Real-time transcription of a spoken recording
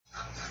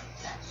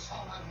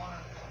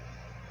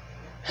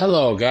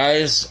Hello,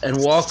 guys, and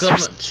welcome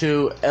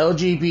to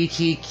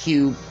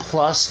LGBTQ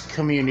plus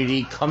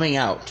community coming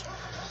out.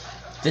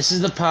 This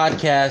is the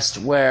podcast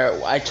where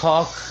I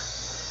talk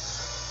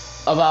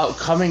about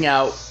coming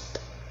out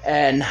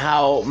and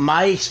how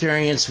my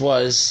experience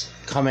was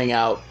coming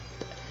out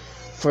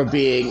for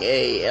being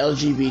a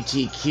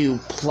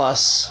LGBTQ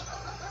plus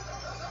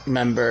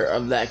member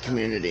of that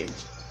community.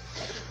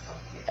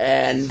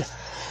 And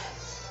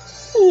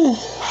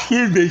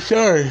excuse me,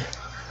 sorry.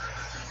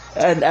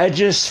 And I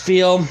just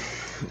feel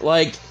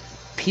like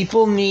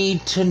people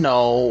need to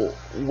know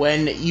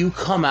when you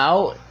come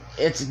out,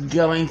 it's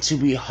going to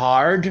be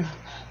hard.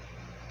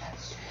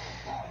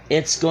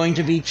 It's going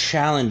to be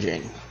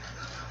challenging.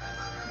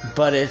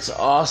 But it's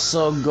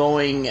also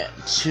going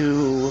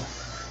to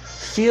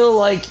feel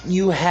like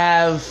you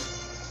have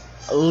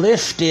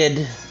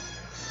lifted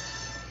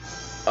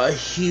a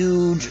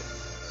huge,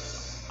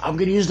 I'm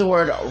going to use the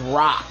word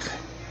rock,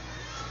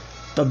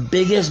 the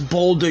biggest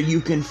boulder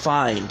you can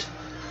find.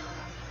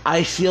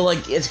 I feel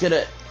like it's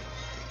gonna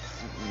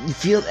it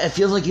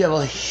feels like you have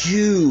a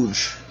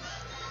huge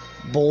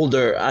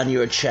boulder on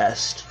your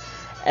chest,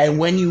 and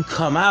when you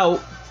come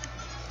out,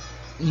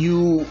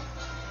 you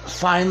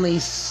finally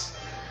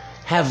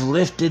have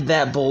lifted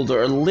that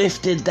boulder,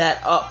 lifted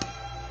that up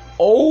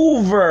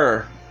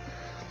over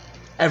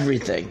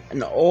everything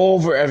and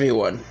over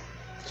everyone.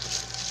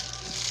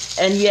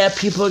 And yeah,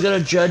 people are gonna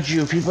judge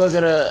you.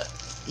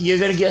 You're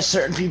gonna get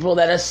certain people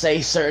that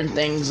say certain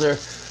things, or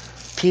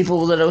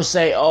people that will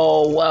say,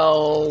 oh,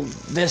 well,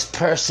 this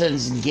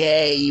person's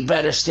gay, you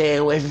better stay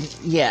away from...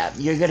 Yeah,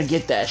 you're gonna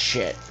get that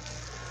shit.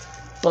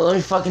 But let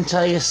me fucking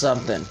tell you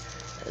something.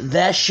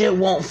 That shit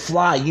won't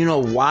fly. You know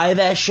why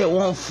that shit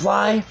won't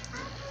fly?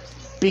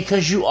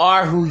 Because you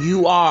are who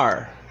you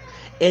are.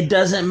 It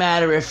doesn't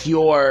matter if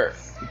you're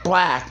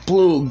black,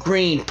 blue,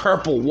 green,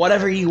 purple,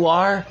 whatever you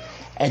are,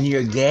 and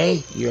you're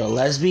gay, you're a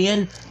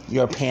lesbian,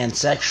 you're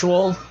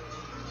pansexual,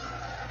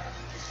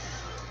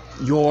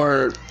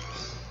 you're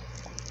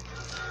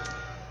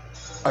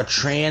a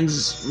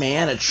trans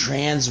man, a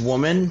trans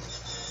woman,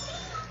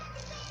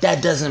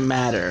 that doesn't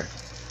matter,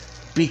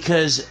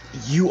 because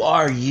you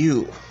are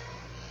you.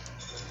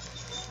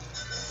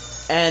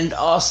 And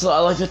also, I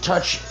like to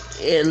touch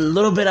a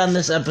little bit on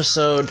this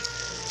episode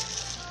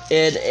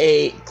in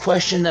a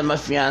question that my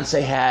fiance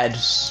had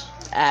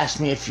asked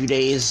me a few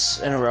days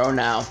in a row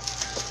now.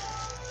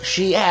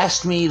 She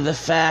asked me the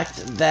fact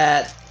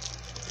that,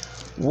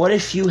 what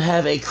if you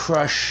have a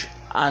crush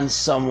on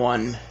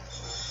someone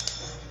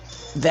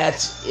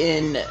that's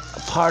in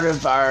part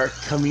of our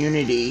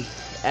community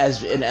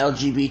as an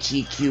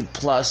LGBTQ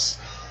plus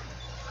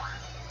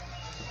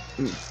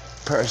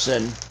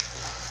person,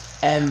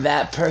 and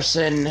that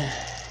person,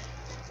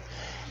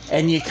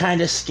 and you're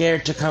kind of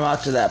scared to come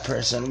out to that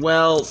person?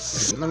 Well,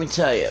 let me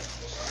tell you,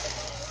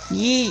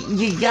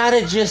 you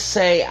gotta just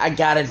say, I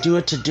gotta do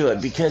it to do it,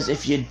 because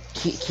if you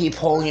keep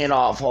holding it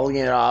off,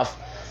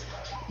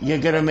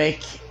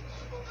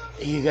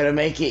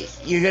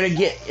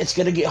 it's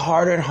gonna get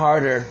harder and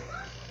harder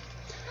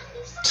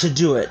to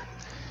do it.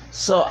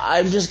 So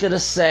I'm just gonna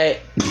say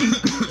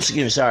excuse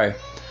me, sorry.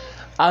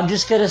 I'm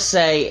just gonna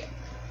say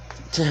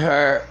to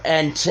her,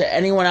 and to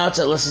anyone else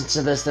that listens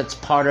to this that's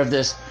part of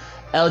this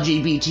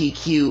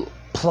LGBTQ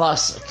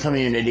plus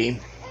community,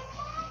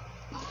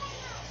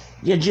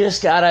 you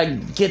just gotta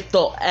get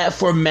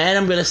for men,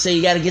 I'm gonna say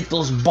you gotta get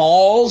those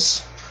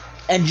balls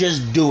and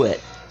just do it.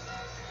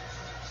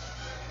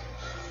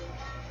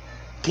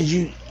 Because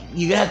you're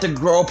gonna have to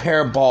grow a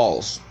pair of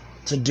balls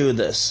to do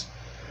this.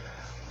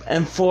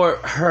 And for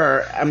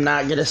her, I'm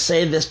not gonna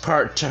say this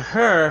part to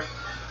her,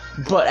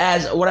 but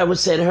as what I would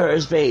say to her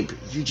is, babe,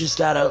 you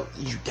gotta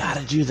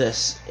do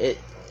this.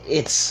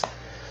 It's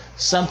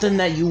something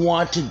that you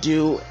want to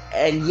do,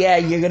 and yeah,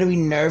 you're gonna be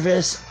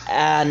nervous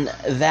on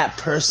that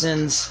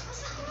person's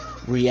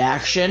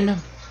reaction,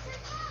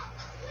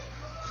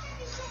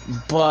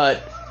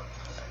 but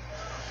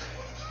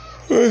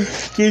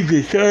excuse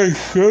me, sorry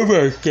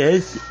about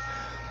this.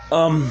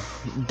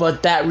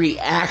 But that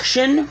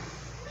reaction,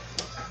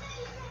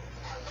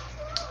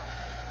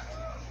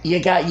 you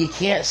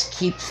can't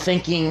keep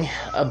thinking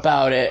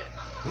about it,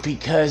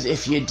 because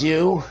if you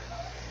do,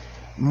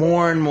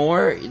 more and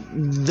more,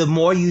 the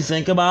more you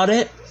think about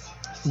it,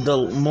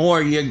 the more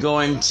you're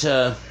going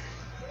to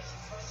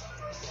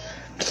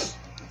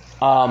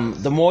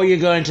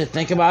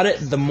think about it,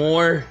 the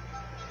more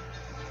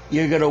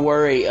you're going to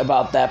worry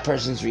about that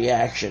person's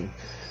reaction.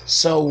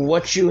 So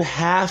what you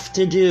have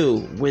to do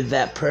with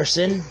that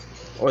person,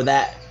 or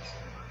that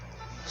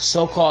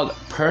so-called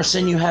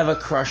person you have a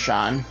crush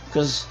on,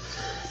 because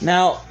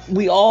now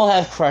we all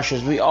have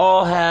crushes, we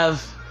all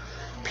have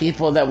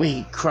people that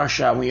we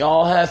crush on, we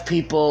all have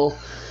people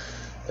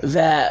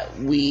that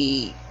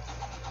we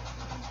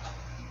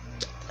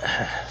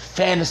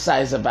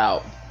fantasize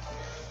about.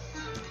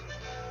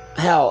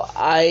 Hell,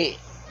 I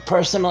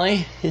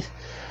personally,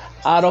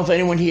 I don't know if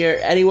anyone here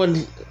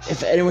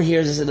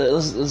is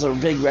a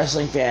big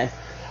wrestling fan.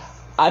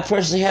 I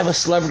personally have a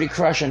celebrity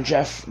crush on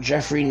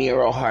Jeffrey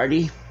Nero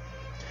Hardy.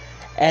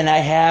 And I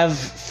have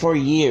for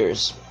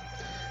years.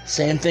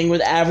 Same thing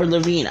with Avril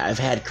Lavigne. I've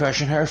had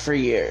crush on her for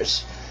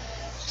years.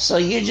 So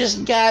you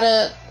just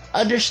gotta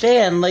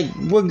understand, like,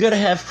 we're gonna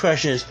have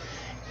crushes.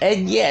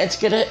 And yeah,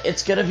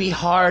 it's gonna be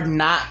hard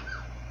not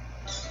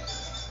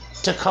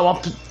to come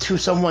up to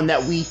someone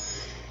that we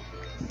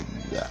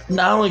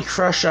not only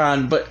crush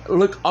on, but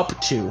look up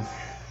to.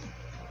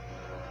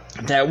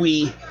 That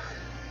we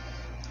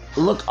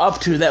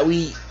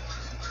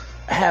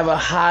have a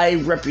high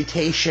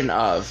reputation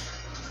of.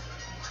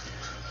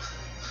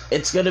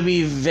 It's gonna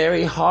be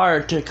very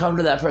hard to come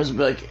to that person and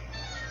be like,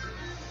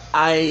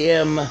 I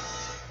am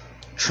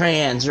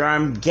trans, or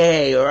I'm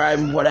gay, or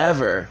I'm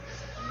whatever.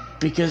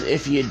 Because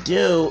if you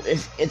do,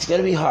 it's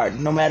gonna be hard,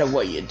 no matter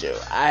what you do.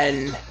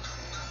 And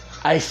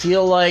I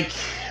feel like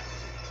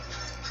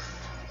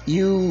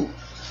you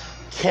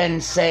can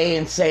say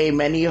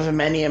many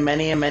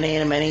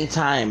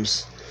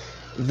times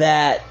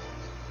that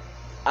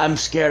I'm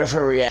scared of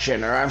her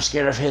reaction, or I'm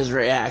scared of his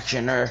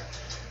reaction, or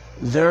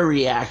their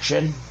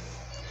reaction.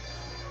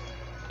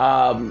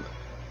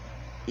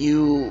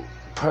 You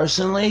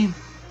personally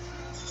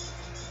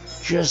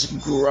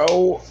just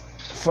grow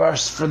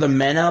first. For the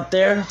men out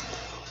there,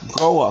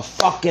 grow a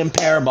fucking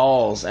pair of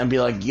balls and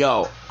be like,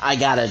 yo, I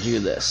gotta do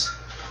this.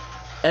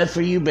 And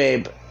for you,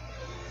 babe,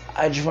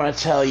 I just want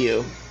to tell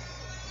you,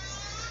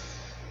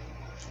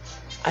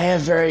 I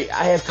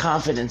have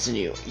confidence in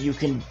you. You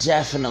can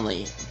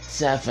definitely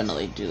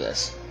do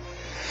this.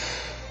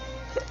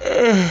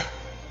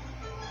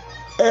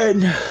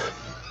 And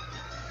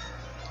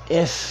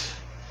if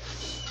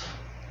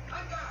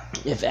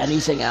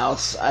anything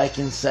else I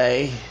can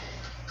say,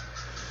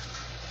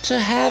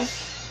 to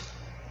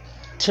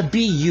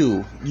be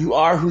you. You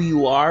are who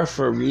you are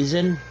for a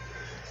reason.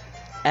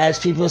 As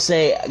people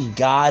say,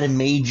 God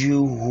made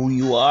you who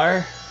you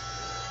are.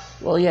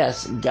 Well,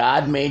 yes,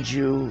 God made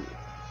you.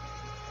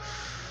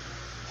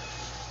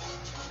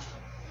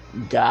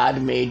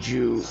 God made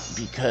you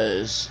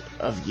because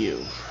of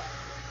you.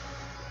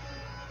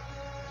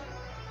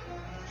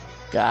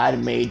 God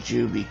made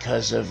you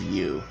because of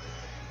you.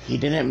 He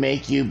didn't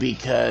make you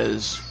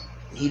because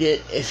he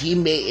did. If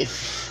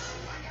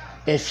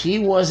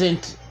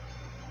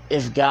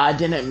God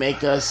didn't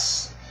make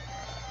us,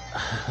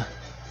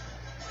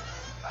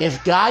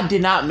 if God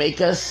did not make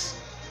us,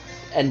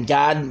 and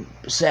God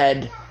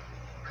said,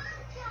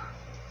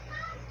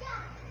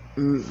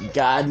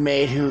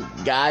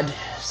 God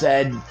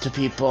said to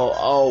people,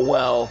 oh,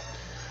 well,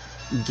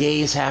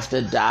 gays have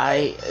to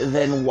die,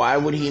 then why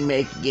would he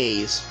make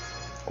gays?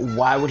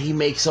 Why would he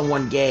make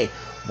someone gay?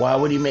 Why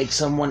would he make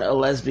someone a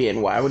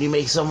lesbian? Why would he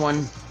make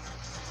someone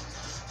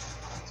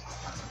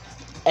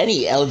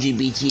any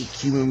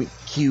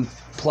LGBTQ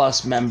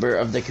plus member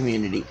of the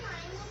community?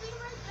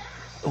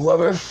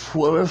 Whoever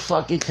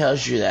fucking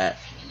tells you that,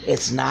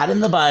 it's not in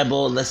the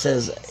Bible that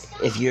says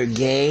if you're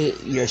gay,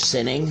 you're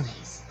sinning.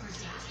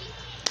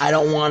 I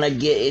don't want to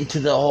get into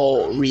the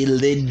whole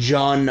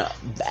religion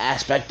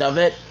aspect of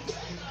it,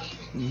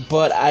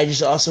 but I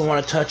just also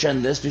want to touch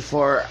on this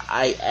before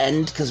I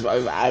end, because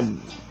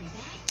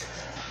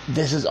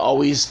this has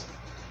always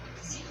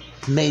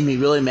made me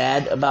really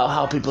mad about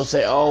how people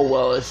say, oh,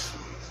 well,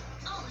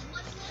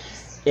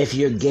 if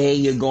you're gay,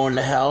 you're going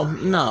to hell.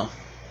 No.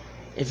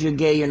 If you're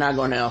gay, you're not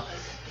going to hell.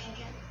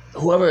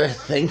 Whoever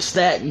thinks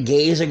that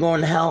gays are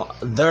going to hell,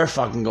 they're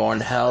fucking going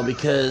to hell,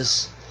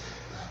 because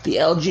the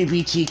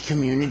LGBT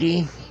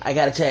community, I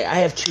gotta tell you, I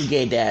have 2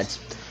 gay dads.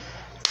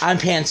 I'm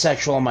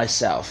pansexual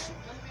myself.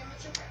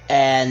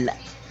 And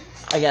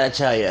I gotta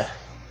tell you,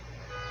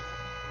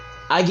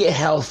 I get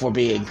hell for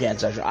being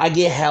pansexual. I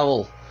get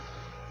hell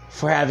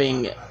for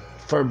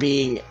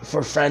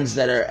friends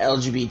that are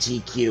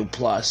LGBTQ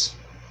plus.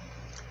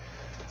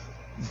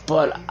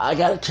 But I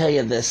gotta tell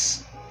you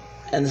this,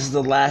 and this is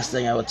the last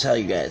thing I will tell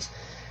you guys,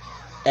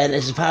 and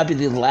this is probably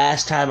the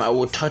last time I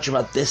will touch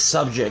about this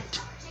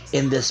subject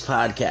in this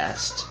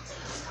podcast.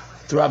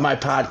 Throughout my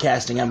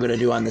podcasting I'm going to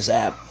do on this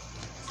app.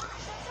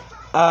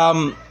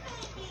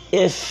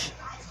 If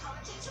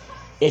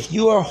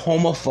you are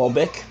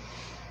homophobic,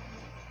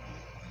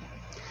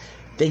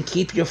 then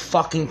keep your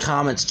fucking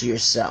comments to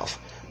yourself,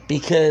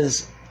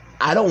 because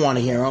I don't want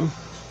to hear them.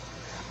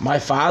 My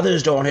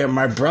fathers don't hear them.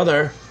 My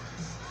brother,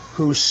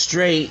 who's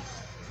straight,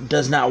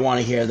 does not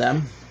want to hear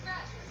them.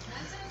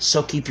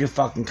 So keep your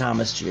fucking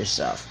comments to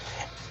yourself.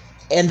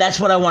 And that's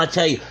what I want to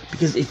tell you,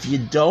 because if you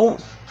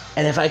don't,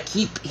 and if I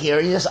keep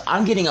hearing this,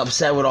 I'm getting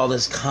upset with all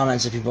these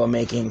comments that people are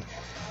making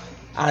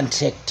on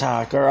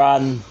TikTok or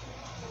on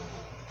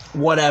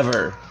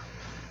whatever,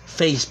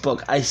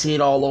 Facebook. I see it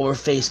all over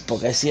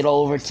Facebook. I see it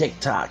all over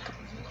TikTok.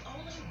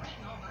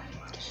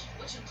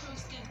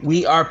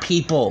 We are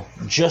people,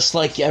 just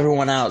like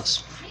everyone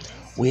else.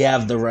 We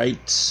have the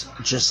rights,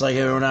 just like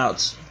everyone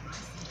else.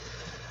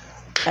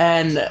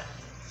 And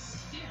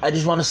I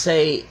just want to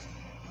say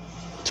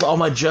to all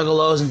my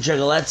juggalos and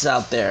juggalettes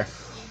out there,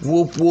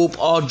 whoop whoop,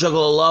 all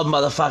juggalo love,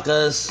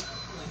 motherfuckers.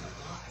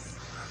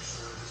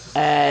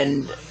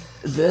 And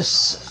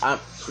this,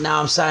 now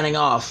I'm signing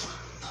off.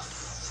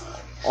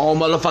 All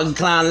motherfucking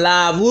clown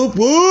live. Whoop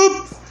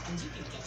whoop.